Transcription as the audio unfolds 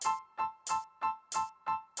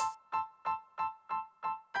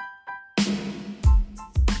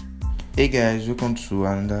Hey guys, welcome to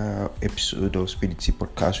another episode of Speedy Tea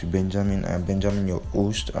Podcast with Benjamin. I'm Benjamin, your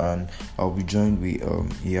host, and I'll be joined with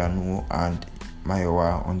Ianu and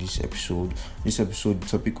Mayowa on this episode. This episode, the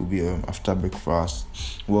topic will be after breakfast.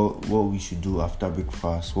 What we should do after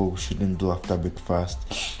breakfast, what we shouldn't do after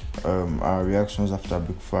breakfast, our reactions after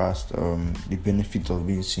breakfast, the benefit of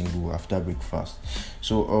being single after breakfast.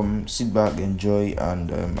 So sit back, enjoy,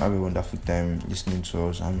 and have a wonderful time listening to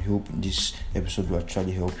us. And hope this episode will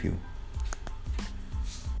actually help you.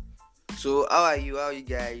 So how are you? How are you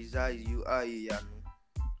guys? How are you, Yanu?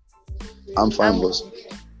 I'm fine, I'm boss.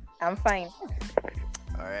 I'm fine.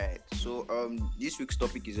 Alright. So this week's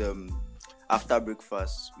topic is after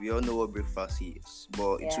breakfast. We all know what breakfast is,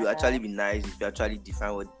 but it will Yeah. actually be nice if you actually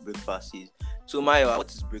define what breakfast is. So Maya,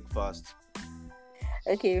 what is breakfast?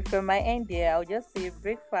 Okay, from my end here, I'll just say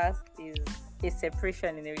breakfast is a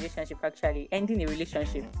separation in a relationship, actually. Ending a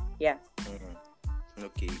relationship. Yeah.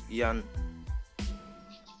 Okay, Ian.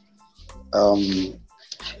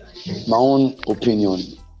 My own opinion,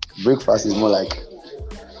 breakfast is more like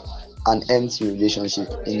an end to relationship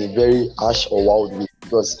in a very harsh or wild way,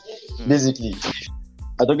 because basically,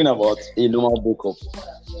 I'm talking about a normal breakup.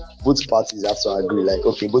 Both parties have to agree, like,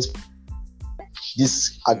 okay, both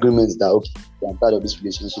these agreements that, okay, I'm tired of this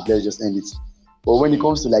relationship, let's just end it. But when it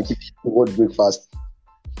comes to like the word breakfast,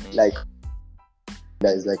 like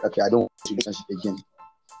that is like, okay, I don't want this relationship again,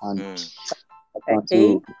 and I want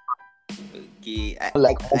to Okay,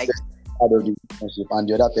 like part of the relationship, and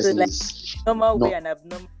the other person like, is normal no. way and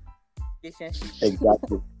abnormal relationship.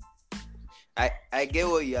 Exactly. I get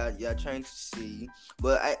what you're trying to say,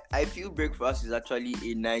 but I feel breakfast is actually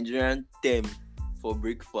a Nigerian term for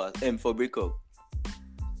breakfast for breakup.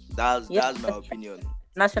 That's my opinion.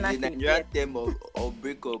 National It's a Nigerian term of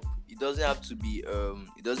breakup. It doesn't have to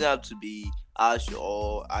be harsh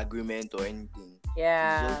or agreement or anything.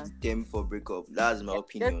 Yeah. It's just the term for breakup. That's my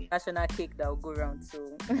opinion. Just national cake that will go around.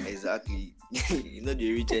 So Exactly. You know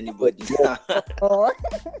they reach anybody. oh.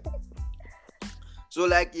 So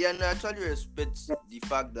like I actually respect the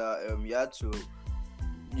fact that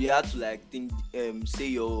you had to like think say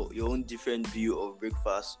your own different view of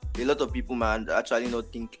breakfast. A lot of people might actually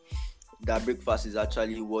not think that breakfast is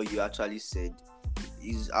actually what you actually said.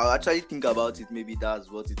 I'll actually think about it, maybe that's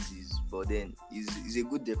what it is, but then is a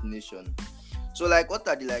good definition. So like what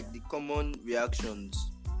are the common reactions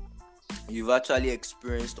you've actually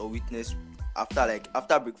experienced or witnessed after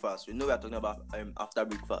breakfast? We know we are talking about after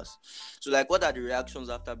breakfast. So like what are the reactions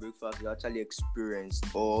after breakfast you actually experienced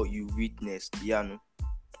or you witnessed? Yeah,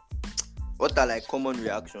 what are like common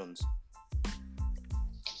reactions?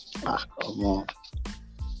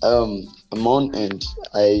 On one end,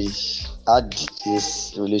 I had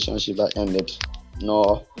this relationship that ended.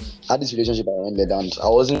 No, I had this relationship that ended, and I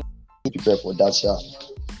wasn't prepared for that. Yeah,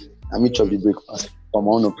 I mean, chop the breakfast. From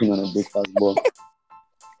my own opinion on breakfast, but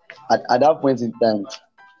at that point in time,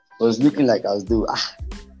 I was looking like as though,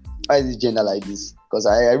 why is this gender like this? Because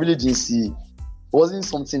I really didn't see. It wasn't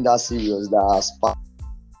something that serious that sparked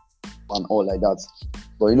and all like that.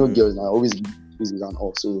 But you know, girls now always busy and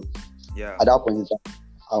all. So Yeah. at that point in time,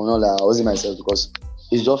 I will not lie, I wasn't myself, because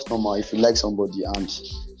it's just normal. If you like somebody and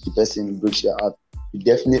the person breaks your heart, you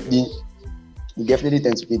definitely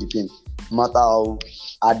tend to feel the pain. No matter how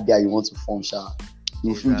hard guy you want to form,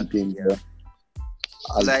 you feel the pain. Yeah.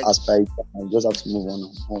 As per it, you just have to move on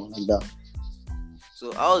like that.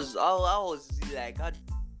 So how was it like? How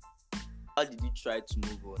did you try to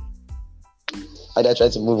move on? How did I try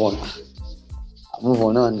to move on? How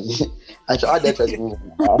did I try to move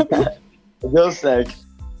on? Just like,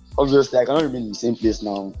 obviously, I cannot remain in the same place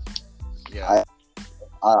now. Yeah.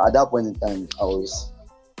 At that point in time, I was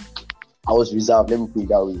reserved. Let me put it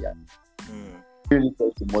that way. Yeah. I really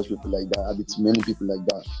talk to much people like that. I did to many people like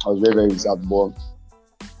that. I was very, very reserved. But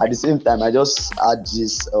at the same time, I just had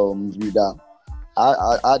this view that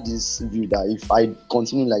I had this view that if I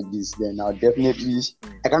continue like this, then I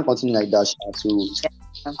can't continue like that. So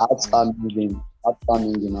I had to start moving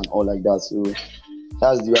and all like that. So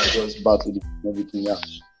that's the way I just battled it and everything. Yeah.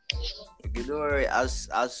 Okay, don't worry. As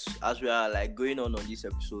we are like going on this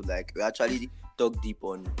episode, like we actually talk deep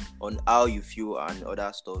on how you feel and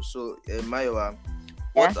other stuff. So Mayowa,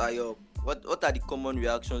 what are the common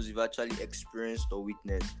reactions you've actually experienced or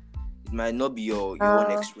witnessed? It might not be your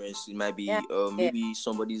own experience. It might be maybe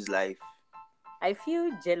somebody's life. I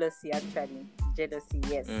feel jealousy, actually. Jealousy,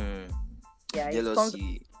 yes. Yeah, jealousy. It comes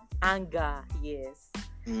with anger, yes.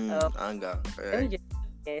 Anger. Let me just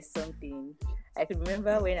share something. I could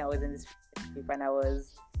remember when I was in this relationship and I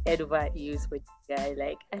was head over heels for the guy.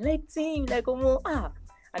 Like, I liked him, like, and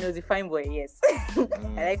he was a fine boy, yes. I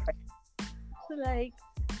like fine. So, like,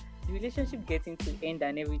 the relationship getting to end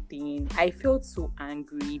and everything, I felt so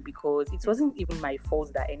angry because it wasn't even my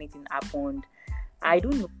fault that anything happened. I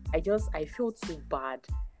don't know. I felt so bad.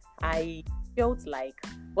 I felt like,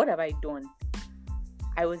 what have I done?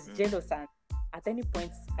 I was jealous, and at any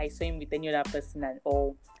point I saw him with any other person and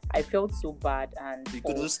all, I felt so bad and You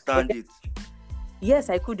couldn't stand it. yes,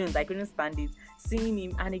 I couldn't stand it. Seeing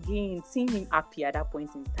him and again seeing him happy at that point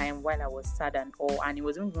in time while I was sad and all, and it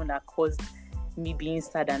was even the one that caused me being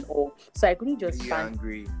sad and all. So I couldn't just Really stand.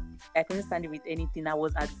 angry. I couldn't stand it with anything. I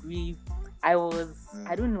was aggrieved. I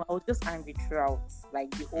don't know. I was just angry throughout, like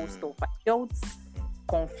the whole stuff. I felt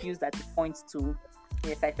confused at the point too.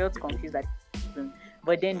 Yes, I felt confused at the point.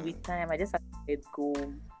 But then with time, I just had to let go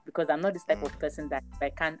because I'm not this type of person that if I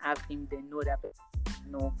can't have him, then no, that person,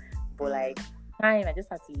 no. But like time, I just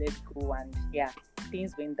had to let go, and yeah,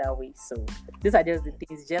 things went that way. So these are just the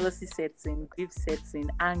things: jealousy sets in, grief sets in,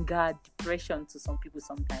 anger, depression to some people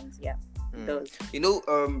sometimes. Yeah, it does. You know,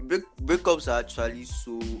 breakups are actually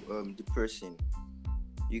so depressing.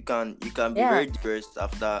 You can be very depressed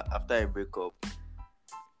after a breakup.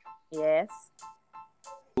 Yes.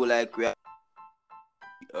 So like we are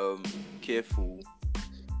careful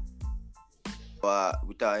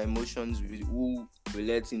with our emotions, with who we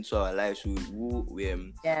let into our lives, who we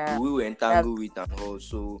entangle with and all.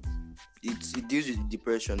 So it deals with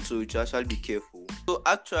depression, so you should actually be careful. So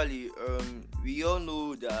actually, we all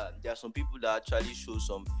know that there are some people that actually show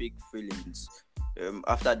some fake feelings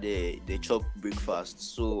after they chop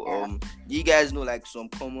breakfast. So you guys know like some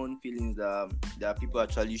common feelings that people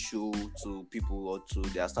actually show to people or to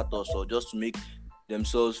their status or just to make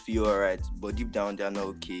themselves feel alright, but deep down they're not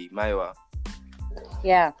okay. Maiwa.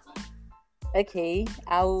 Yeah. Okay.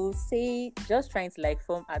 I will say just trying to like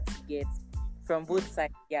form a target from both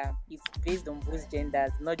sides. Yeah, it's based on both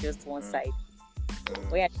genders, not just one side.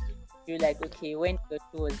 Where you're like, okay, when your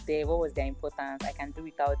two was there, what was their importance? I can do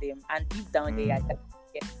without them. And deep down there,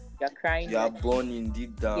 you're crying. You are burning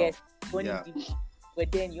deep down. Yes, burning deep. But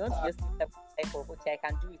then you want to just type of, okay, I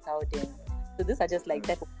can do without them. So these are just like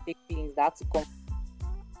type of fake feelings that have to come.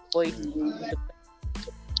 Avoid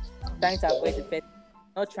trying to avoid the person,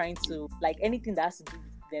 not trying to like anything that has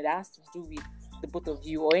to do with the both of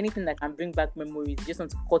you or anything that can bring back memories. You just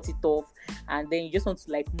want to cut it off, and then you just want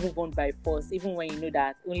to like move on by force, even when you know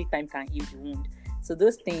that only time can heal the wound. So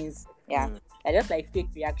those things, are just like fake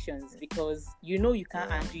reactions because you know you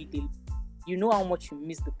can't handle it. You know how much you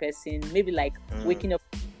miss the person. Maybe like waking up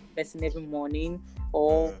with the person every morning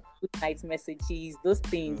or good night messages. Those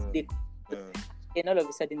things then all of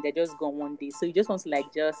a sudden they're just gone one day. So you just want to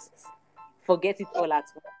like just forget it all at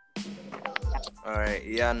once. All right,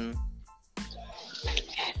 Ian.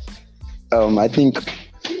 I think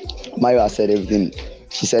Maya said everything.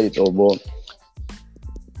 She said it all, but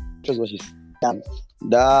just what she said.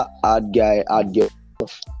 That hard girl,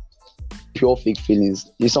 pure fake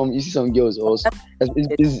feelings. You see some girls also.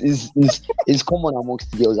 It's common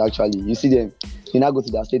amongst girls actually. You see them, they now go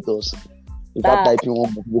to their status. You start typing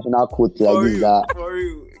one motivational quote like for this. That for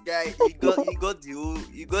you, guy, you got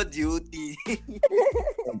the whole thing.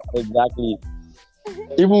 Exactly.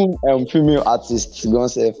 Even female artists gonna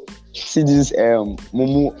say, see this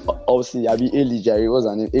Mumu obviously Abi Eli Jerry, what's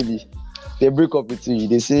her name? Eli. They break up with you.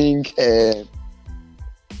 They sing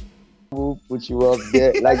who put you up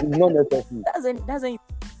there. Like it's not necessary. That's when you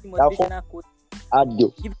see motivational quotes.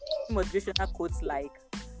 Adio. You see motivational quotes like,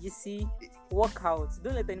 you see, work out.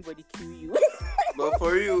 Don't let anybody kill you. But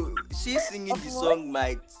for you, she singing the song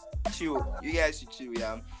might chill. You guys should chill,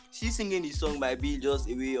 yeah. She singing the song might be just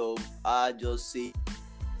a way of just say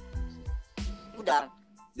that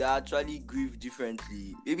they actually grieve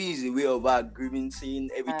differently. Maybe it's a way of her grieving, saying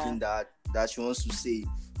everything that she wants to say,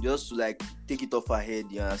 just to like take it off her head.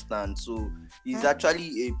 You understand? So it's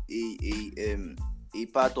actually a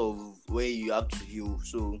part of where you have to heal.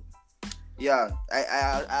 So yeah,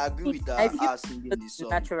 I agree with that. I singing this song.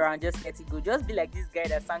 Natural and just let it go. Just be like this guy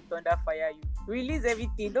that sang Thunder Fire. You release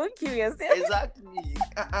everything. Don't kill yourself. Exactly.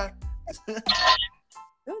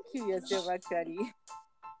 Don't kill yourself. Actually.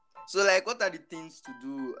 So like, what are the things to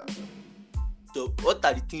do? So what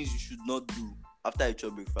are the things you should not do after you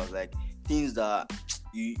chop breakfast? Like things that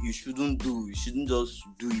you shouldn't do. You shouldn't just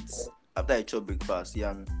do it after you chop breakfast.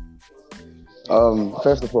 Yeah.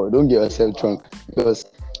 First of all, don't get yourself drunk because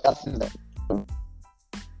that's like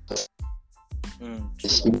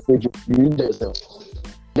you enjoy yourself.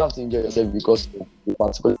 You have to enjoy yourself because of a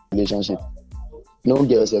particular relationship. Don't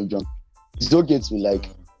get yourself drunk. It's okay to like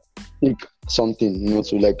take something,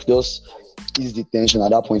 to like just ease the tension at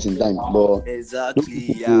that point in time. But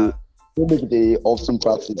exactly, don't make it a often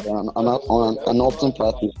practice, an often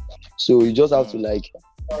practice. So you just have to like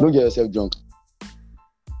don't get yourself drunk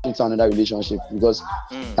into another relationship because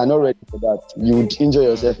Mm. you're not ready for that. You would injure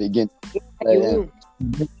yourself again. You Like, will.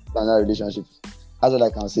 another relationship. That's all I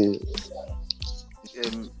can say.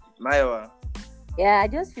 Maiwa. Yeah, I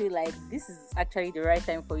just feel like this is actually the right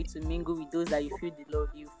time for you to mingle with those that you feel they love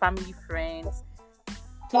you, family, friends.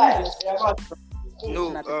 Change yourself from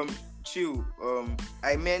No, at the chill.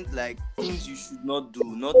 I meant like things you should not do,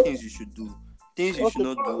 not things you should do. Things you should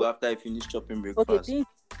Okay. not do after you finish chopping Okay, breakfast. things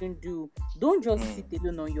you can do. Don't just sit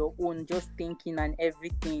alone on your own, just thinking and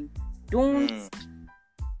everything. Don't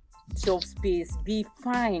self space. Be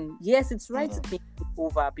fine. Yes, it's right to think it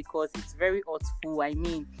over because it's very hurtful. I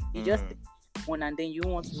mean, you just think one and then you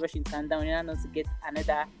want to rush into and down and not to get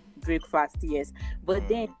another breakfast. Yes, but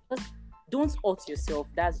then just don't hurt yourself.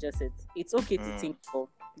 That's just it. It's okay to think of.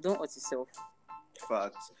 Don't hurt yourself.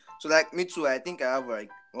 Facts. So like me too, I think I have like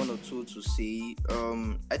one or two to say.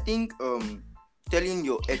 I think telling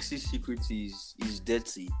your ex's secrets is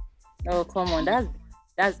dirty. Oh come on,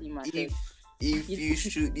 that's immature.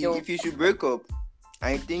 If you should break up,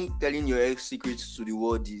 I think telling your ex secrets to the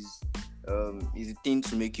world is the thing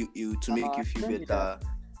to make you ill, to make you feel don't do better.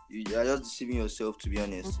 You are just deceiving yourself, to be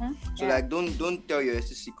honest. So Yeah. like don't tell your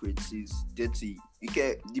ex's secrets. It's dirty. You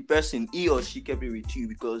can the person, he or she kept it with you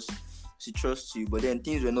because she trusts you, but then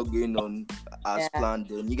things were not going on as planned.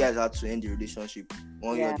 Then you guys had to end the relationship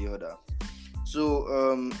one way or the other.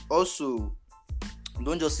 So also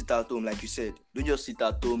don't just sit at home, like you said. Don't just sit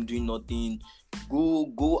at home doing nothing.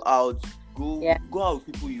 Go out. Go out with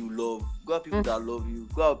people you love. Go out with people that love you.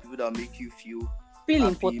 Go out with people that make you feel Feel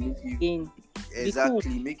happy, important make you again. exactly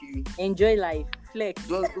Be cool. make you Enjoy life. Flex.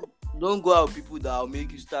 don't go out with people that will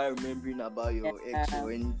make you start remembering about your ex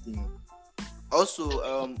or anything. Also,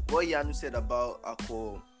 what Yanu said about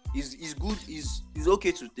alcohol is good. Is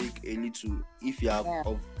okay to take a little if you have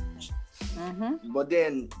of, but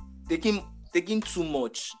then taking too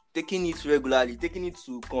much, taking it regularly, taking it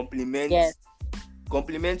to complement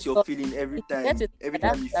your feeling every time you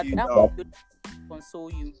feel down.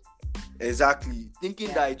 Console you. Exactly.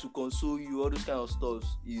 Thinking that it will console you, all those kind of stuff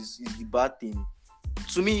is the bad thing.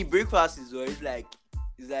 To me, breakfast is already like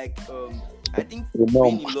I think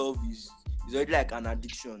being in love is already like an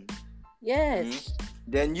addiction. Yes.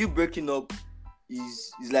 Then you breaking up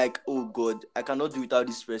is like, oh God, I cannot do without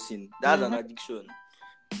this person. That's an addiction.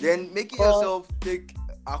 Then making yourself take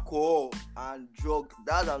alcohol and drug,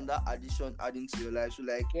 that's another addiction adding to your life. So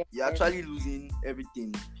like you're actually losing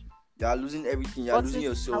everything. You're losing everything. You're losing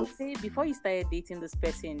yourself. I would say before you started dating this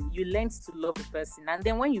person, you learned to love the person, and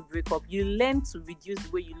then when you break up, you learn to reduce the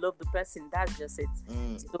way you love the person. That's just it.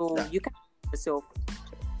 So you can't love yourself.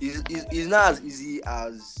 It's not as easy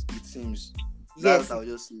as it seems. That's what I'll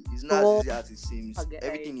just say. It's not as easy as it seems. Okay,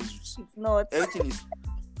 everything it's not.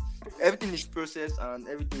 Everything is processed and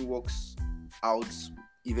everything works out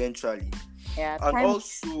eventually. Yeah. And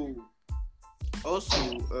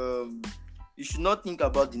also you should not think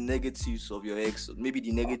about the negatives of your ex, maybe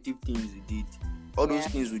the negative things he did. All those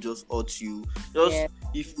things will just hurt you.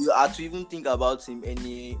 If you are to even think about him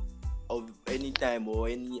any time or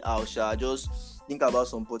any hour, just think about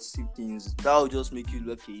some positive things. That will just make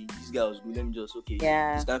you okay, this guy was good. Let me just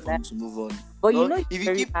it's time for me to move on. But it's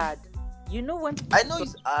very hard. You know when I know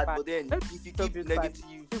it's hard, but then if you keep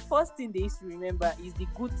negative, the first thing they used to remember is the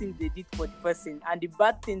good thing they did for the person and the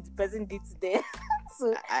bad thing the person did to them.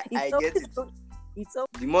 So I get it. It's all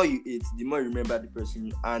the more you eat, the more you remember the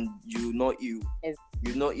person, and you not ill. Yes.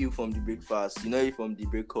 You're not ill from the breakfast. You're not ill from the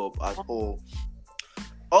breakup at all.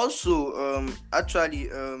 Also, actually,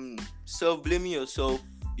 self-blaming yourself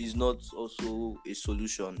is not also a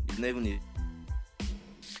solution. It's not even a.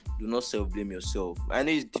 Do not self-blame yourself. I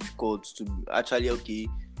know it's difficult to actually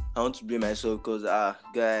I want to blame myself because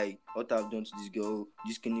guy, what I've done to this girl,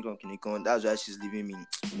 this kinikon, that's why she's leaving me.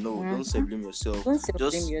 No, don't self-blame yourself. Don't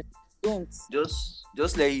self-blame yourself. Don't.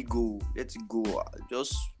 Just let it go. Let it go.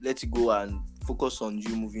 Just let it go and focus on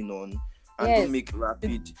you moving on. And don't make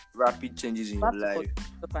rapid changes in your life.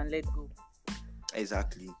 Stop and let go.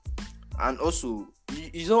 Exactly. And also,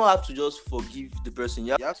 you don't have to just forgive the person.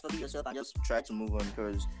 You have to forgive yourself and just try to move on,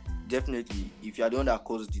 because definitely, if you are the one that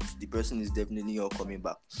caused it, the person is definitely not coming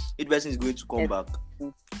back. If the person is going to come back,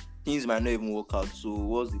 things might not even work out. So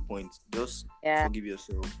what's the point? Just forgive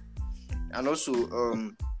yourself. And also,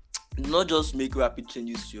 not just make rapid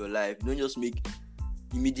changes to your life. Don't just make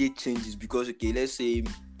immediate changes because let's say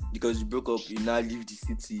because you broke up, you now leave the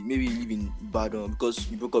city. Maybe you live in Badon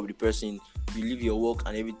because you broke up with the person. You leave your work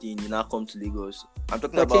and everything. You now come to Lagos. I'm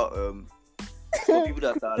talking about for people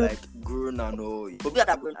that are like grown and all. For people that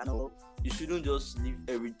are grown and all, you shouldn't just leave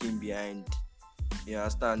everything behind. You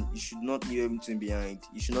understand? You should not leave everything behind.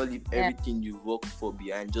 You should not leave everything you've worked for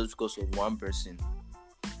behind just because of one person.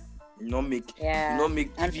 You not make And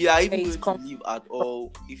if you are even it's going to leave at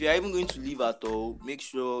all, make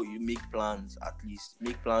sure you make plans. At least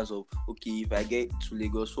make plans of, okay, if I get to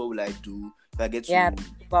Lagos, what will I do? If I get to,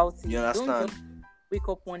 about it. you understand? Don't just wake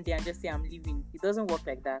up one day and just say I'm leaving. It doesn't work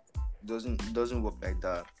like that. It doesn't work like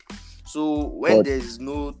that. So when there's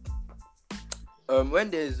no when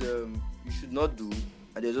there's you should not do,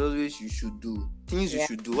 and there's always you should do things. You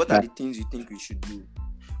should do. What are the things you think we should do?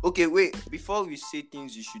 Okay, wait, before we say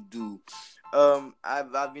things you should do,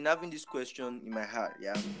 I've been having this question in my heart.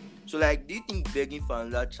 Yeah, so like, do you think begging for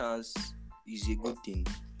another chance is a good thing?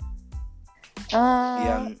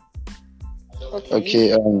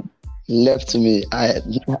 Okay. Left to me, I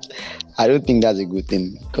don't think that's a good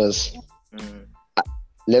thing, because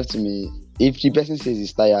left to me, if the person says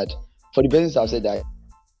he's tired, for the person to have said that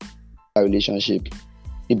relationship,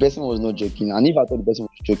 the person was not joking. And if I thought the person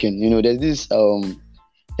was joking, there's this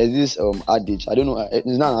adage. I don't know, it's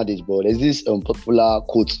not an adage, but there's this popular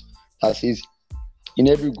quote that says, in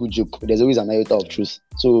every good joke there's always an iota of truth.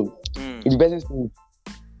 So if the person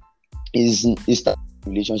is starting a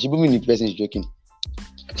relationship, even if the person is joking,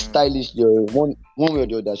 stylish, one way or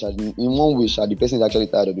the other, in one way, the person is actually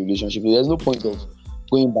tired of the relationship. So there's no point of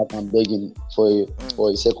going back and begging for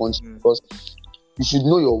a second, because you should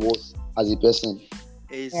know your worth as a person.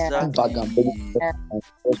 Exactly. Back and begging and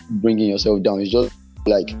bringing yourself down. It's just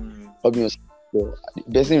like helping yourself. So the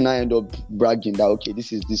person will now end up bragging that, okay,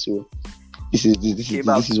 this is this, so this is why she came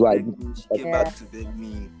back to beg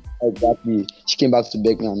me. Exactly. She came back to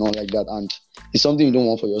beg me and all like that, and it's something you don't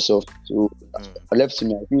want for yourself. So left to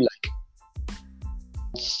me, I feel like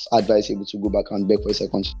it's advisable to go back and beg for a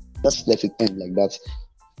second. Just let it end like that.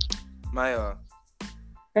 Maya.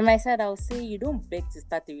 From my side, I'll say you don't beg to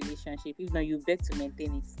start a relationship, if not, you beg to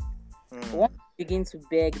maintain it. Once you begin to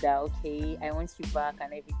beg that, okay, I want you back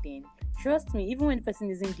and everything, trust me, even when the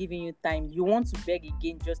person isn't giving you time, you want to beg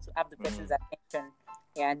again just to have the person's attention.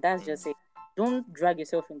 Yeah, that's just it. Don't drag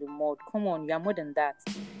yourself in the mud. Come on, you are more than that.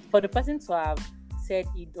 For the person to have said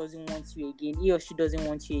he doesn't want you again, he or she doesn't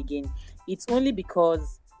want you again, it's only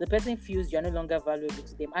because the person feels you're no longer valuable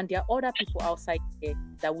to them, and there are other people outside there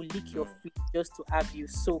that will lick your feet just to have you.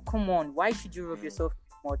 So come on, why should you rub yourself in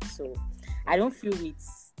the mud? So I don't feel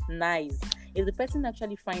it's nice. If the person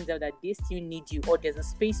actually finds out that they still need you, or there's a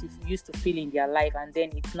space you used to fill in their life and then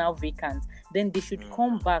it's now vacant, then they should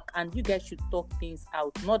come back and you guys should talk things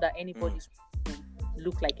out, not that anybody should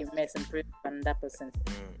look like a mess and pray for another person.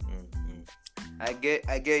 I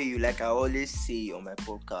get you. Like I always say on my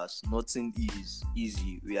podcast, nothing is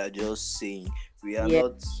easy. We are just saying, we are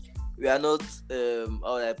not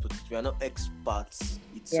how I put it, we are not experts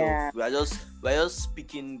itself. We are just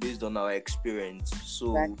speaking based on our experience.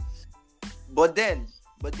 So but then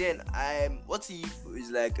what if it's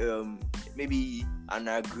like maybe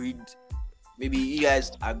you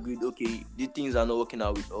guys agreed, okay, these things are not working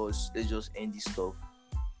out with us, let's just end this stuff.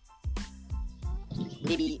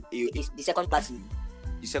 Maybe it's the second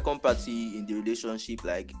party in the relationship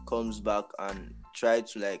like comes back and try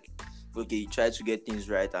to get things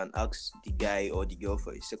right and ask the guy or the girl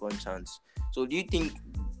for a second chance. So do you think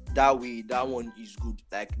that one is good,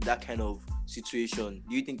 like that kind of situation?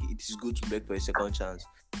 Do you think it is good to beg for a second chance,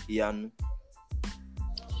 Ian?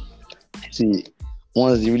 See,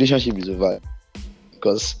 once the relationship is over,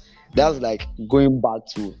 because that's like going back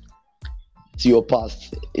to your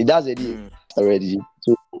past. That's already.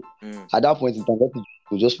 So at that point in time,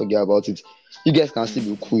 just forget about it. You guys can still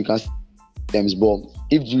be cool, you can still be but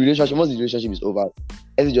if once the relationship is over,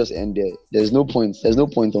 let it just end there. There's no point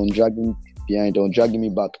on dragging behind or dragging me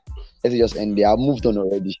back. Let it just end there. I've moved on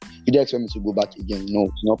already. You don't expect me to go back again? No,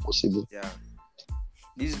 it's not possible. Yeah.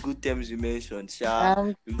 These good terms you mentioned,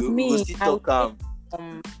 we go still talk calm.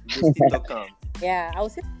 Yeah, I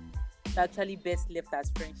would say it's actually best left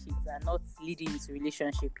as friendships and not leading into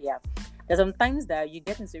relationship. Yeah, there's sometimes that you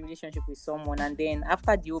get into a relationship with someone and then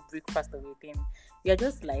after the whole breakfast of a thing, you're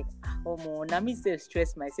just like, oh man, I me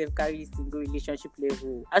stress myself carry this to go relationship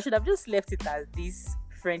level. I should have just left it as this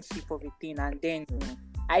friendship of a thing, and then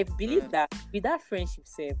I believe that with that friendship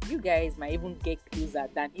self, you guys might even get closer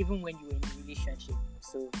than even when you were in a relationship.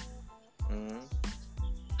 So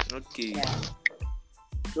okay. Yeah.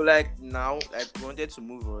 So like now, like we wanted to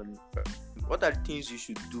move on. What are the things you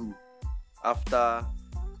should do after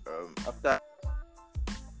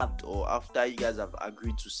you guys have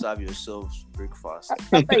agreed to serve yourselves breakfast?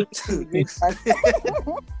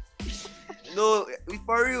 No,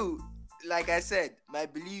 for real. Like I said, my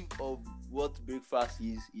belief of what breakfast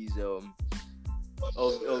is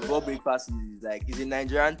of what breakfast is like. It's a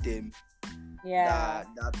Nigerian term Yeah.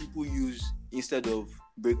 that people use instead of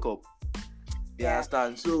break up. You Yeah.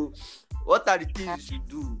 understand? So, what are the things you should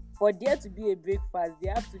do? For there to be a breakfast,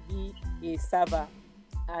 there have to be a server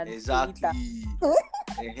and a Exactly.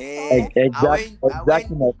 waiter.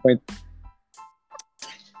 Exactly my point.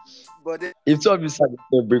 But then, If two of you start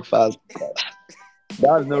to breakfast,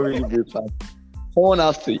 that's not really breakfast. Someone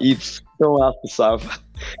has to eat, someone has to serve.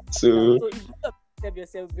 So So if you don't serve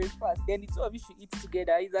yourself breakfast, then the two of you should eat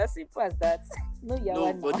together. It's as simple as that. No,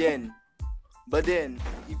 no, but then,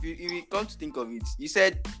 if you come to think of it, you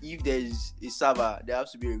said if there is a server, there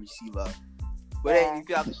has to be a receiver. But then, if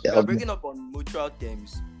you are breaking up on mutual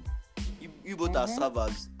terms, you both are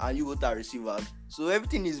servers and you both are receivers. So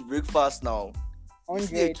everything is breakfast now. You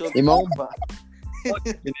see a chop definition.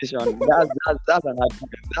 That's an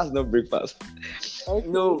argument. That's not breakfast. Okay.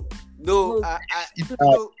 No.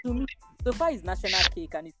 To me, so far it's national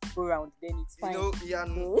cake and it's go round, then it's fine.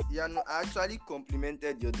 Yano actually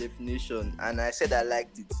complimented your definition, and I said I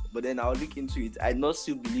liked it. But then I'll look into it. I not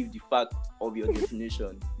still believe the fact of your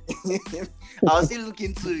definition. I'll still look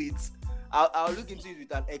into it. I'll look into it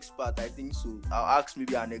with an expert. I think so. I'll ask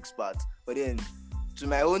maybe an expert. But then, to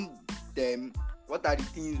my own term, what are the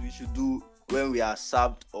things we should do when we are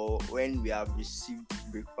served or when we have received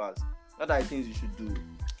breakfast? What are the things we should do?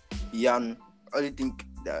 Ian, what do you think?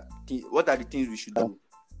 What are the things we should do?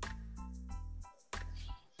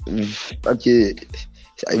 Okay,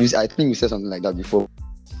 I think you said something like that before.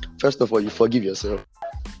 First of all, you forgive yourself.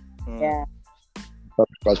 Yeah.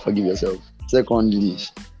 First, forgive yourself. Secondly,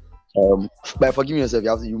 by forgiving yourself,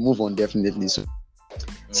 you move on definitely. So,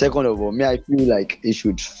 second of all, I feel like you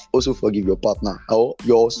should also forgive your partner or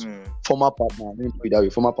your former partner. Let me put it that way,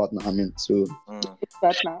 former partner. So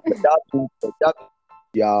Partner. that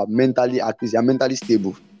you are mentally active, you are mentally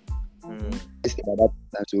stable.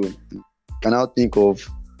 So you cannot think of,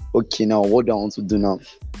 okay, now what do I want to do now?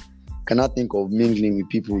 You cannot think of mingling with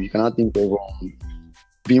people. You cannot think of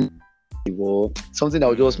being or something that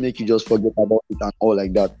will just make you just forget about it and all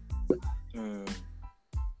like that.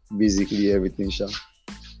 Basically everything, Sha.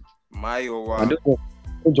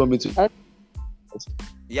 Don't jump into hurting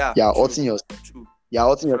yourself. True. You're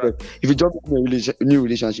hurting yourself. If you jump into a new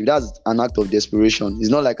relationship, that's an act of desperation. It's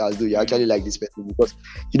not like as though you actually like this person, because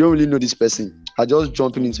you don't really know this person. You're just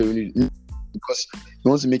jumping into a relationship because you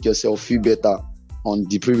want to make yourself feel better on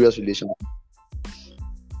the previous relationship.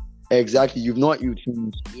 Exactly. You've not you.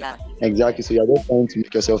 Yeah. Exactly. So you're just trying to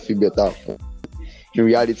make yourself feel better. In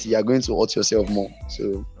reality, you're going to hurt yourself more.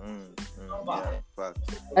 So.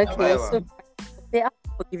 Okay. So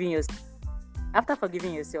after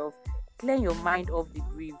forgiving yourself, clear your mind of the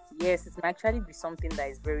grief. Yes, it might actually be something that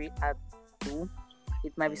is very hard to do.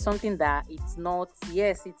 It might be something that it's not.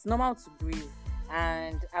 Yes, it's normal to grieve.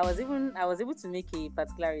 And I was able to make a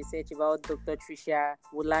particular research about Dr. Tricia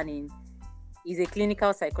Wolanin. He's a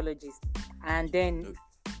clinical psychologist, and then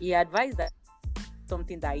he advised that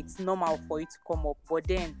something that it's normal for it to come up, but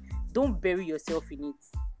then don't bury yourself in it.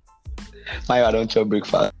 I don't chop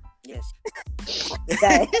breakfast. Yes.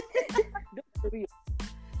 Don't bury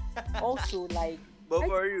yourself. Also, like, but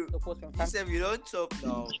for you said you don't chop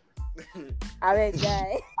now. Alright,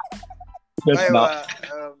 guy.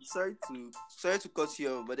 Sorry to cut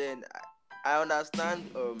you off, but then I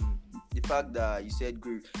understand the fact that you said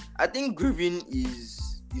grief. I think grieving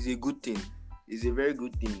is a good thing. It's a very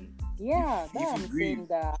good thing. Yeah, I'm saying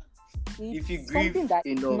that if you it's grieve something that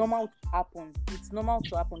enough, it's normal to happen. It's normal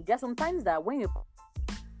to happen. There's sometimes that when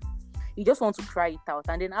you just want to cry it out,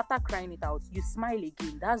 and then after crying it out, you smile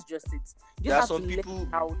again. That's just it. There are some people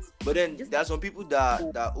out. But then there are some people that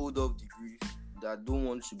hold off the grief, that don't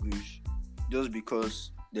want to grieve, just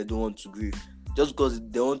because they don't want to grieve, just because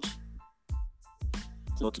they want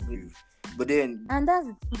not to grieve. But then, and that's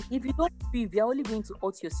if you don't grieve, you're only going to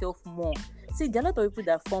hurt yourself more. See, there are a lot of people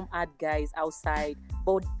that form hard guys outside,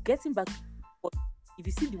 but getting back, if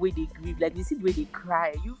you see the way they grieve, like you see the way they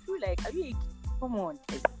cry, you feel like, are you a kid? Come on.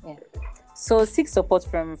 Yeah. So seek support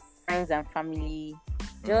from friends and family.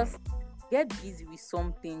 Just get busy with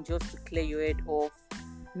something just to clear your head off.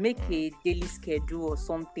 Make a daily schedule or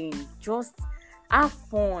something. Just have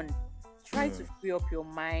fun. Try to free up your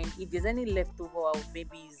mind. If there's any leftover of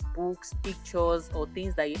maybe it's books, pictures, or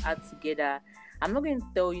things that you add together, I'm not going to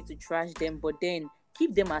tell you to trash them, but then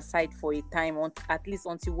keep them aside for a time, at least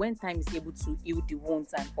until when time is able to heal the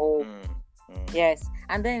wounds and all. Yes.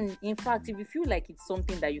 And then, in fact, if you feel like it's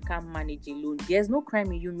something that you can't manage alone, there's no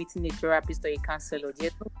crime in you meeting a therapist or a counselor.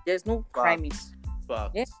 There's no crime in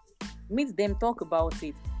it. Yes. Meet them, talk about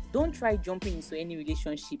it. Don't try jumping into any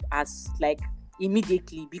relationship as like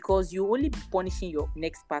immediately, because you only be punishing your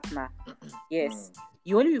next partner. Yes,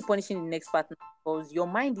 you only be punishing the next partner because your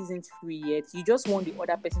mind isn't free yet. You just want the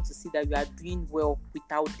other person to see that you are doing well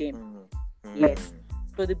without them. Yes.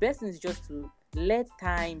 So the best thing is just to let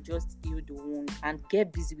time just heal the wound and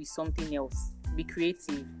get busy with something else. Be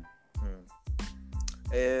creative.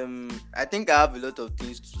 I think I have a lot of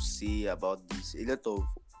things to say about this. A lot of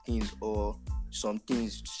things, or some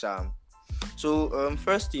things, Sham. So,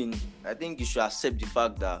 first thing, I think you should accept the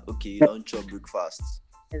fact that okay, you don't chop breakfast.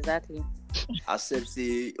 Exactly. Accept,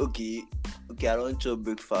 say, okay, I don't chop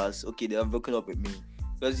breakfast. Okay, they have broken up with me.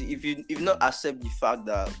 Because if you not accept the fact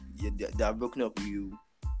that they are broken up with you,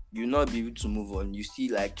 you'll not be able to move on. You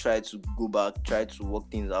still like try to go back, try to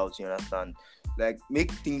work things out. You understand? Like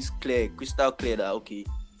make things clear, crystal clear that okay,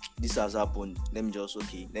 this has happened. Let me just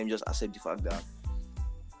accept the fact that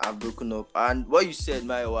I've broken up. And what you said,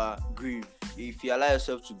 Maiwa, grieve. If you allow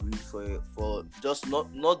yourself to grieve for just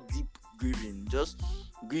not deep grieving, just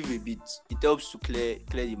grieve a bit. It helps to clear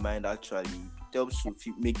the mind. Actually, it helps to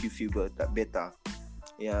make you feel better.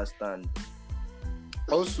 You understand?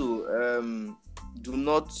 Also, do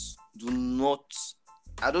not.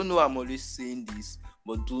 I don't know. I'm always saying this,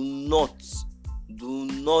 but do not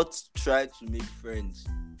try to make friends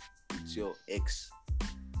with your ex,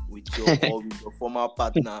 with your former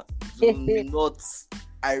partner. Do not.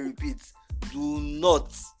 I repeat, do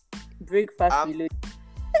not. Breakfast below.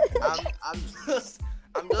 I'm just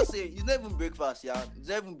saying, it's not even breakfast, yeah. It's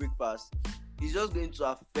not even breakfast. It's just going to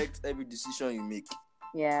affect every decision you make.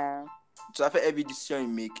 Yeah. To affect every decision you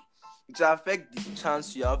make. To affect the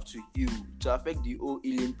chance you have to heal. To affect the whole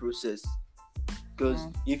healing process. Because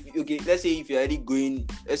let's say if you're already going,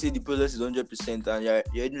 let's say the process is 100% and you're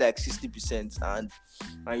already like 60%, and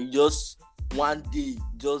you just one day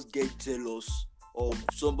just get jealous of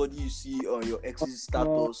somebody you see on your ex's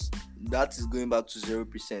status, that is going back to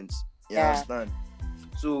 0%. You understand?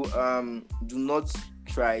 So do not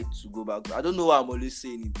try to go back. I don't know why I'm always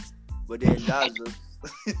saying it, but then that's just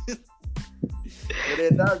but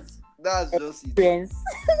then that's just it.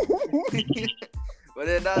 But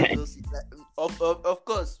then that's just it. Like, of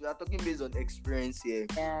course, we are talking based on experience here,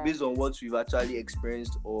 based on what we've actually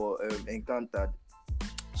experienced or encountered.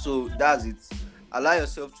 So that's it. Allow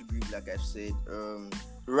yourself to grieve, like I've said.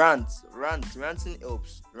 Ranting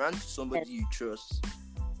helps. Rant to somebody you trust.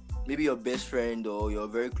 Maybe your best friend or your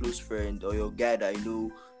very close friend or your guy that you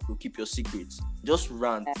know will keep your secrets. Just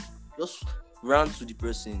rant. Just rant to the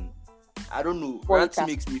person. I don't know. Ranting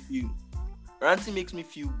makes me feel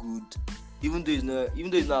good. Even though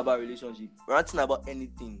it's not about relationship. Ranting about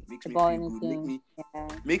anything makes me feel good.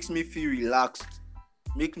 Makes me feel relaxed.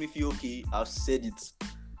 Make me feel okay. I've said it.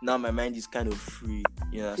 Now my mind is kind of free.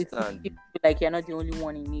 You understand? Like you're not the only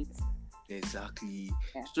one in it. Exactly.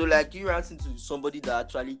 Yeah. So like you ranting to somebody that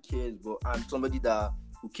actually cares, and somebody that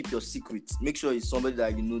will keep your secret. Make sure it's somebody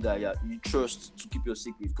that you know that you trust to keep your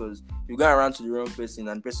secret. Because you're gonna run to the wrong person,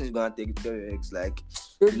 and the person is gonna tell your ex like,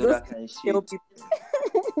 you know that kind of shit.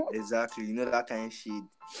 Exactly. You know that kind of shit.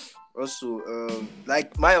 Also,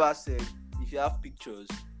 like Maya said, if you have pictures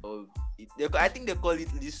of it, I think they call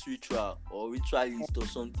it list ritual or ritualist or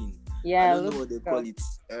something. Yeah. I don't know what they call it.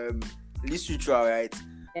 List ritual, right?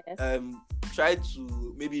 Yes. Try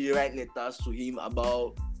to maybe write letters to him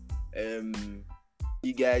about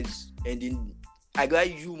you guys ending. I got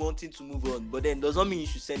you wanting to move on, but then doesn't mean you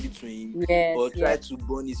should send it to him or try to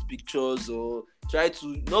burn his pictures or try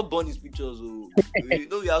to not burn his pictures. Or you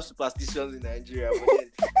know we have superstitions in Nigeria, but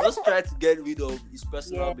then just try to get rid of his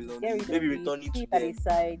personal belongings. Maybe return it to them.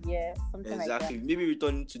 Something exactly. Like that. Maybe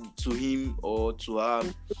return it to him or to her.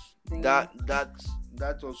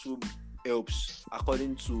 That also helps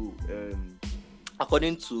according to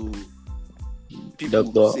people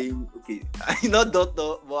doctor. Saying okay, not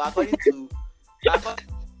doctor, but according to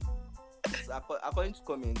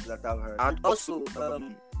comments that I've heard. And also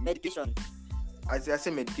meditation. I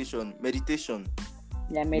say meditation.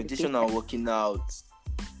 Yeah, meditation and working out.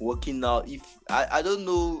 If I don't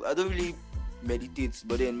know, I don't really meditate,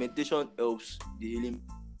 but then meditation helps the healing.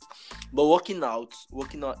 But working out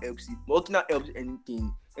helps it. Working out helps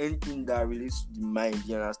anything that relates to the mind.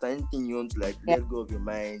 You understand? Anything you want to like let go of your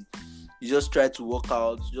mind. You just try to work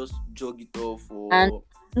out, just jog it off. And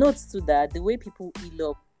notes to that, the way people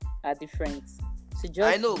heal up are different. So just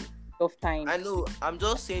I know. Of time. I know. I'm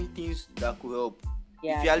just saying things that could help.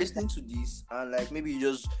 Yeah, if you are listening to this and like maybe you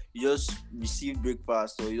just receive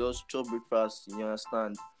breakfast or you just chop breakfast, you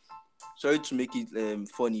understand? Sorry to make it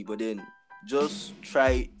funny, but then just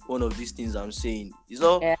try one of these things I'm saying. It's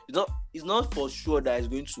not for sure that it's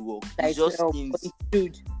going to work. It's just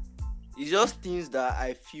things. It's just things that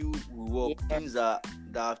I feel will work, Yeah. things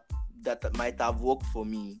that might have worked for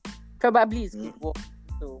me. Probably it's good work.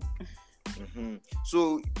 So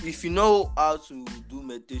So if you know how to do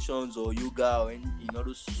meditations or yoga or any all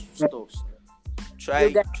those stuffs, try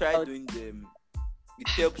yoga out. doing them. It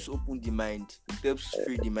helps open the mind. It helps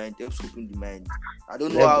free the mind. It helps open the mind. I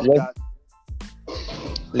don't know how that.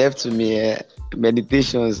 Left to me,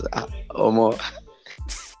 meditations or more.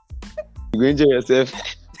 You go enjoy yourself.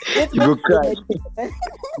 Wait, You go cry. meditation.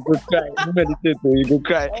 You go cry. You meditate, you go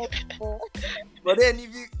cry. But then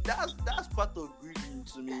if you that's part of grieving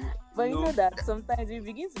to me. But you know that sometimes we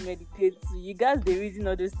begin to meditate, you guys the reason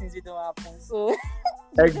all those things don't happen. So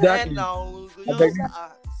Exactly. Now,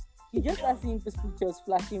 you just are seeing those pictures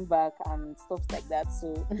flashing back and stuff like that.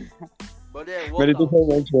 So but then Meditation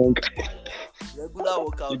went wrong. regular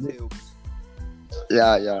workout helps.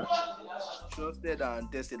 Yeah. Trusted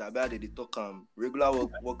and tested about the talk regular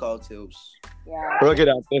workout helps. yeah. Rocket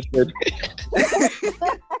and tested.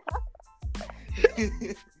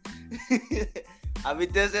 I've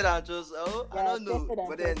been tested and just I Yeah, don't know, tested and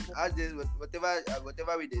but then tested. I just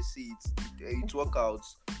whatever way they see it work out.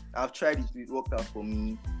 I've tried it worked out for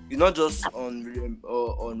me. It's not just on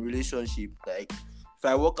relationship. Like if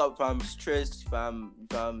I work out, if I'm stressed, if I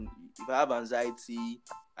have anxiety,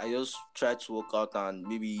 I just try to work out and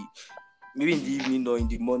maybe in the evening or in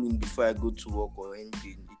the morning before I go to work or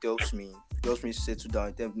anything. It helps me settle down.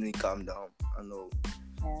 It helps me calm down and all.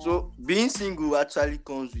 Yeah. So being single actually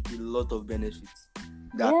comes with a lot of benefits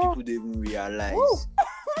that people don't even realize.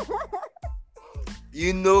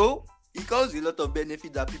 It comes with a lot of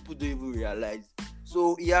benefits that people don't even realize.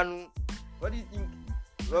 So Ianu, what do you think?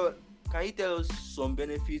 Well, can you tell us some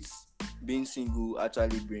benefits being single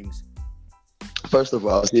actually brings? First of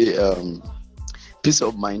all, I'll say peace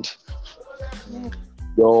of mind.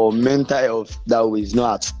 Your mental health that way is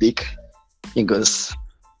not at stake because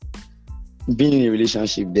being in a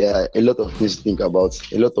relationship, there are a lot of things to think about,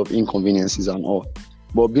 a lot of inconveniences and all.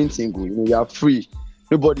 But being single, you are free.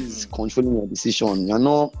 Nobody's controlling your decision. You're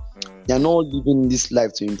not living this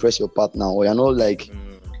life to impress your partner, or you're not like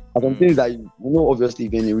some things that obviously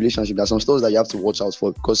if you're in a relationship, there's some stuff that you have to watch out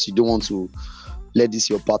for because you don't want to let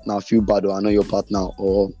your partner feel bad or annoy your partner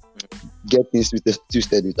or get things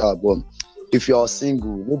twisted with her. But if you're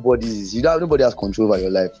single, nobody has control over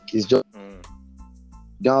your life. It's just you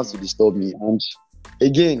don't have to disturb me. And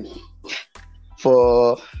again,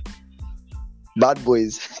 for bad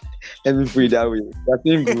boys, let me put it that way. You're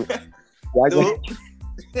single.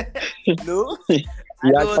 No, I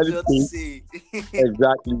know what you have to say.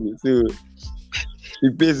 Exactly. So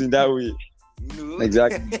it pays in that way. No.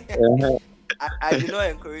 Exactly. I do not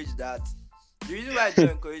encourage that. The reason why I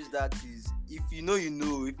don't encourage that is if you know, if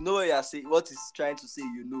you know what you're saying, what he's trying to say,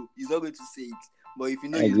 he's not going to say it. But if you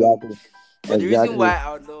know, you know. But the reason why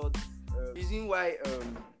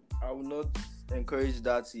I will not encourage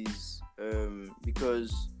that is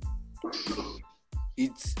because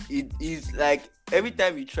it is like every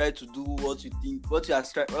time you try to do what you think, what you're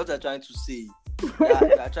trying to say,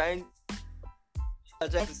 you're trying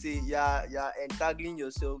to say, you're entangling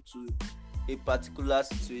yourself to a particular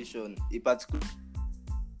situation, a particular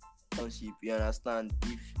relationship. You understand?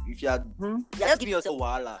 If you're just giving yourself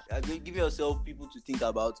wahala, you're giving yourself people to think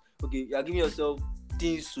about. Okay, you're giving yourself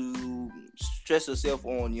things to stress yourself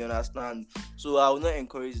on. You understand? So I will not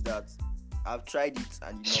encourage that. I've tried it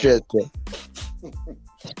and stress.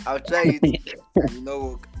 I've tried it and it not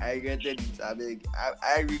work. I regretted it. I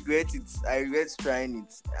regret it. I regret trying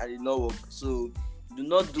it and it not work. So do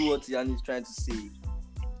not do what Yan is trying to say.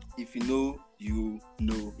 If you know, you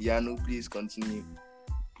know. Yano, please continue.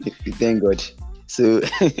 Thank God. So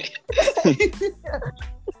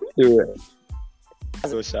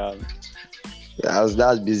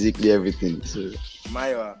that's basically everything. So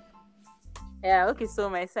Maya. Yeah, okay, so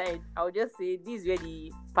my side, I'll just say this is where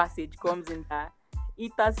the passage comes in that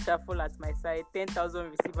eaters shall fall at my side,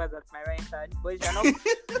 10,000 receivers at my right hand, but it shall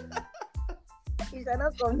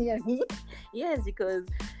not come near me. Yes, because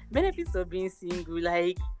benefits of being single,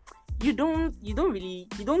 like you don't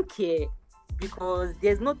care because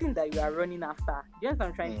there's nothing that you are running after. Do you know what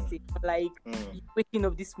I'm trying to say? Like you waking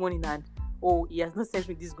up this morning and he has not sent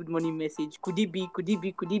me this good morning message. Could it be?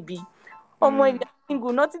 Oh my God,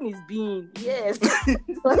 single, nothing is being. Yes.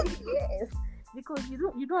 Yes. Because you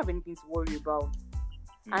don't have anything to worry about.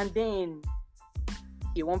 And then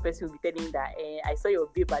one person will be telling you that I saw your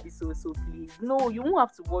babe at this so please. No, you won't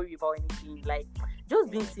have to worry about anything. Like just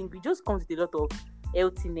being single just comes with a lot of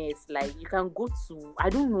healthiness. Like you can go to, I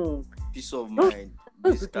don't know, peace of mind.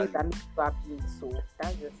 Those things that make you happy. So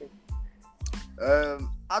that's just it.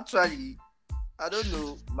 Actually I don't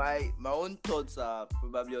know. My own thoughts are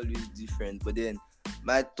probably always different, but then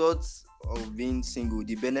my thoughts of being single,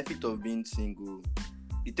 the benefit of being single,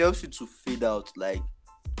 it helps you to fade out, like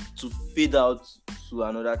to fade out to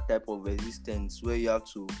another type of existence where you have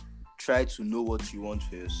to try to know what you want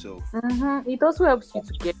for yourself. It also helps you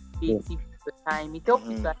to get Yeah. creative with the time. It helps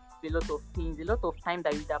you Mhm. to achieve a lot of things, a lot of time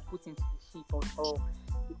that you would have put into the shit or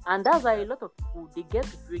and that's why a lot of people they get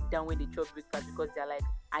to break down when they chop breakfast because they're like,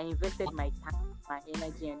 I invested my time, my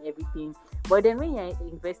energy and everything. But then when you're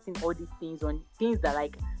investing all these things on things that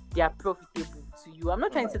like they are profitable to you. I'm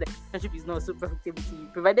not trying to say that relationship is not so profitable to you,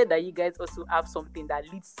 provided that you guys also have something that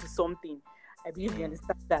leads to something. I believe you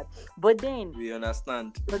understand that. But then We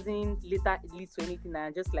understand. doesn't later lead to anything and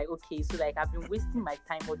I'm just like, okay, so like I've been wasting my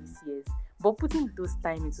time all these years, but putting those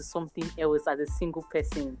time into something else as a single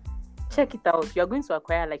person, check it out. You're going to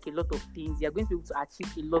acquire like a lot of things. You're going to be able to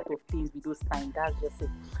achieve a lot of things with those time. That's just it.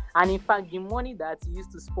 And in fact, the money that you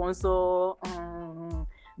used to sponsor,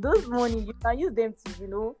 those money you can use them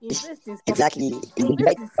to, invest in something. Exactly.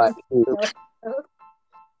 Invest in But something else.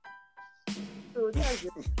 So that's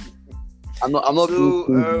just I'm not being So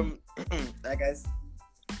stingy. like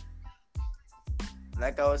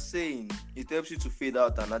like I was saying, it helps you to fade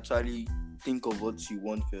out and actually think of what you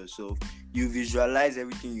want for yourself. You visualize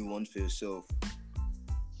everything you want for yourself.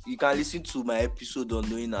 You can listen to my episode on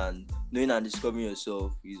knowing and discovering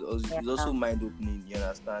yourself. It's also mind opening. You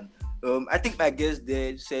understand? I think my guest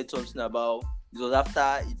there said something about it was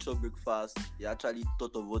after he took breakfast. He actually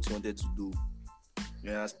thought of what he wanted to do.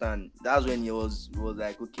 You understand? That's when he was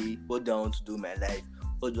like, okay, what do I want to do in my life?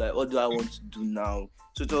 What do I want to do now?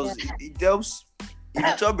 So it helps. If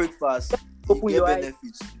you chop breakfast, you open get your eyes.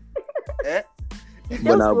 benefits. Eh? It But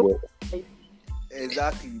just now, opens boy, your eyes.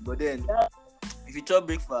 Exactly. But then if you chop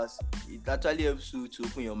breakfast, it actually helps you to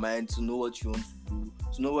open your mind to know what you want to do,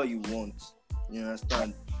 to know what you want. You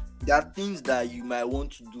understand? There are things that you might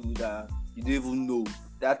want to do that you don't even know.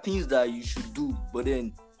 There are things that you should do, but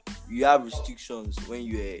then you have restrictions when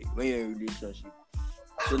you're in a relationship.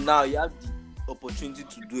 So now you have the opportunity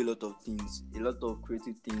to do a lot of things, a lot of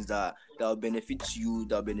creative things that will benefit you,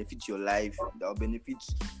 that will benefit your life, that will benefit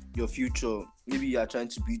your future. Maybe you are trying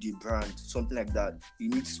to build a brand, something like that. You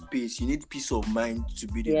need space, you need peace of mind to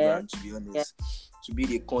build a Yeah. brand, to be honest. To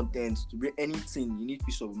build a content, to build anything, you need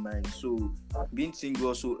peace of mind. So being single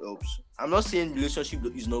also helps. I'm not saying relationship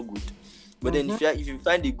is not good. But then if you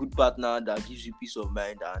find a good partner that gives you peace of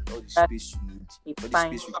mind and all the space you need, It's all the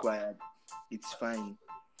fine. space required, it's fine.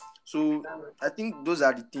 So I think those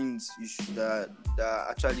are the things that are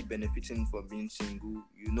actually benefiting from being single.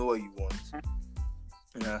 You know what you want.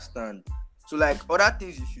 You understand? So like other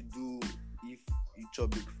things you should do if you chop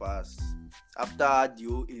breakfast after the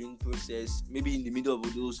whole healing process, maybe in the middle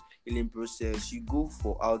of those healing process, you go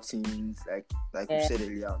for outings like we said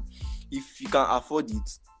earlier. If you can afford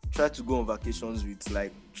it, try to go on vacations with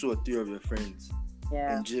like 2 or 3 of your friends.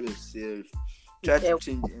 Yeah. Enjoy yourself. Try to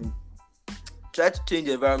change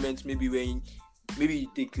the environment. Maybe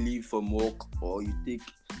you take leave from work or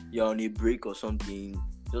you're on a break or something.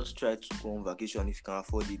 Just try to go on vacation if you can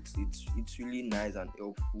afford it. It's really nice and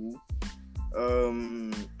helpful.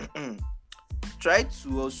 Try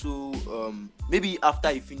to also maybe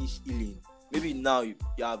after you finish healing, maybe now you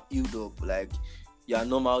have healed up, like you are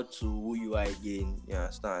normal to who you are again. You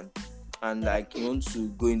understand? And like you want to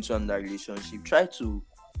go into another relationship,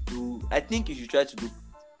 I think you should try to do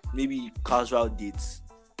maybe casual dates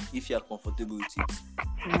if you are comfortable with it.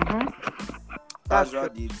 Casual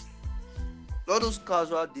dates. All those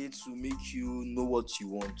casual dates will make you know what you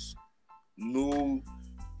want, know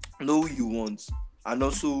who you want, and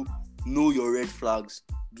also know your red flags.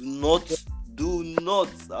 Do not,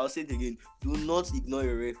 I'll say it again, do not ignore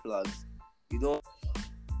your red flags. Do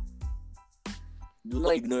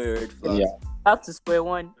not ignore your red flags. yeah, Back to square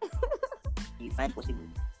one. You find possible.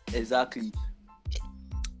 Exactly.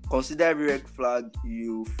 Consider every red flag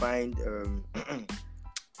you find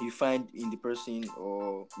in the person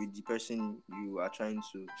or with the person you are trying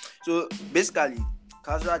to. So basically,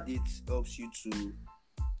 casual dates helps you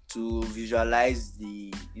to visualize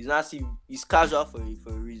it's casual for a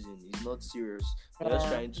reason. It's not serious. You're just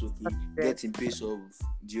trying to get in pace of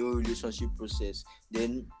the whole relationship process.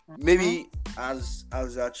 Then maybe as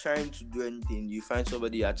you're trying to do anything, you find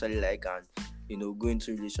somebody you actually like and go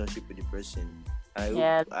into a relationship with the person. I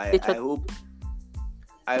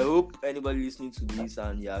hope anybody listening to this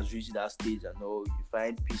and he has reached that stage and you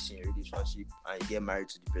find peace in your relationship and you get married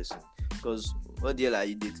to the person. Because what the hell are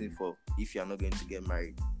you dating for if you are not going to get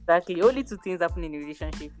married? Exactly. Only 2 things happen in a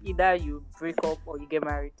relationship: either you break up or you get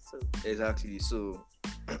married. So exactly. So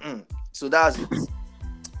so that's it.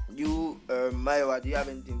 You, Maiwa, do you have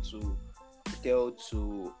anything to tell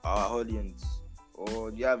to our audience,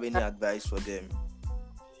 or do you have any advice for them?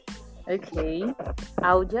 Okay,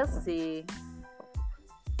 I'll just say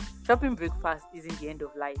chopping breakfast isn't the end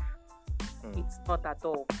of life. It's not at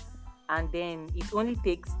all. And then it only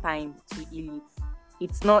takes time to heal it.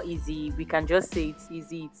 It's not easy. We can just say it's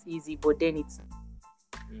easy, but then it's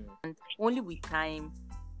and only with time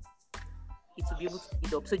it will be able to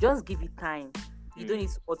speed up. So just give it time. You don't need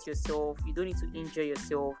to hurt yourself. You don't need to injure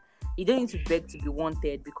yourself. You don't need to beg to be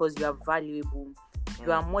wanted because you are valuable.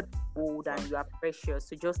 You are more bold and you are precious.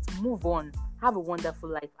 So just move on. Have a wonderful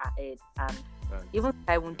life ahead. And even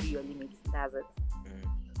sky won't be your limit. That's it.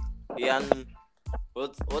 Yeah, and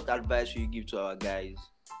what advice will you give to our guys?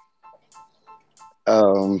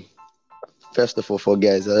 Um, First of all, for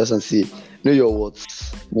guys, I just want to say, know your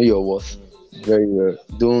worth. Know your worth very well.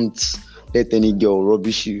 Don't let any girl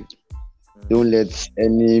rubbish you. Don't let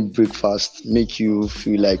any breakfast make you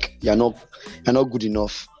feel like you're not good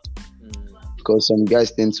enough. Because some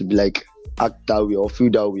guys tend to be like act that way or feel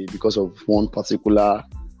that way because of one particular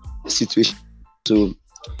situation. So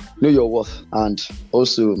know your worth and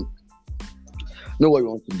also know what you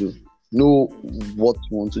want to do. Know what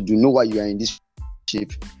you want to do. Know why you are in this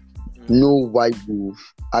shape. Know why you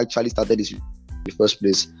actually started this in the first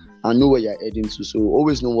place and know where you're heading to. So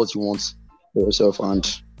always know what you want for yourself and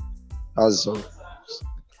that's all.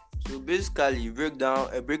 So basically,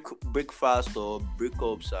 breakfast or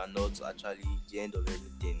breakups are not actually the end of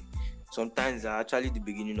anything. Sometimes they're actually the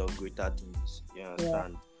beginning of greater things. You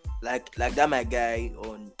understand? Like that my guy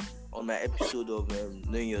on my episode of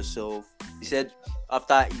knowing yourself. He said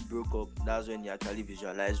after he broke up, that's when he actually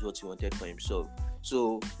visualized what he wanted for himself.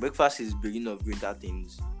 So breakfast is the beginning of greater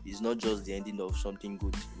things. It's not just the ending of something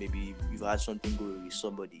good. Maybe you've had something good with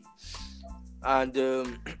somebody, and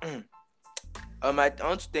I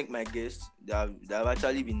want to thank my guests. They have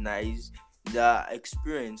actually been nice. They are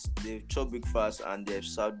experienced. They've chopped breakfast and they've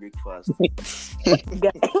served breakfast.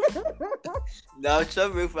 They have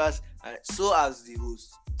chopped breakfast, and so has the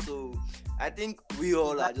host. So I think we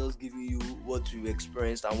all are just giving you what we've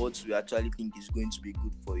experienced and what we actually think is going to be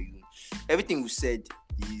good for you. Everything we said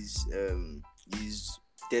is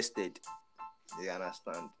tested. You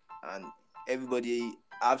understand? And everybody,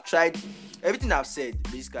 I've tried everything I've said,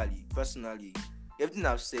 basically, personally, everything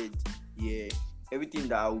I've said, yeah, everything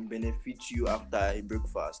that will benefit you after a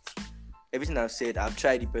breakfast. Everything I've said, I've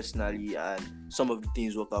tried it personally, and some of the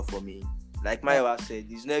things work out for me. Like Maya said,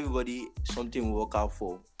 it's not everybody something will work out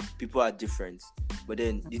for. People are different. But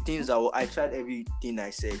then the things I tried everything I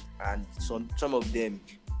said, and some of them,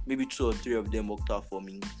 maybe 2 or 3 of them worked out for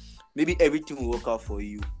me. Maybe everything will work out for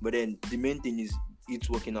you, but then the main thing is it's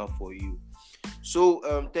working out for you. So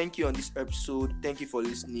thank you on this episode. Thank you for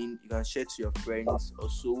listening. You can share to your friends or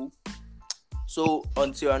so. So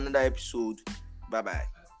until another episode, bye bye.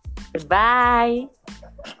 Bye.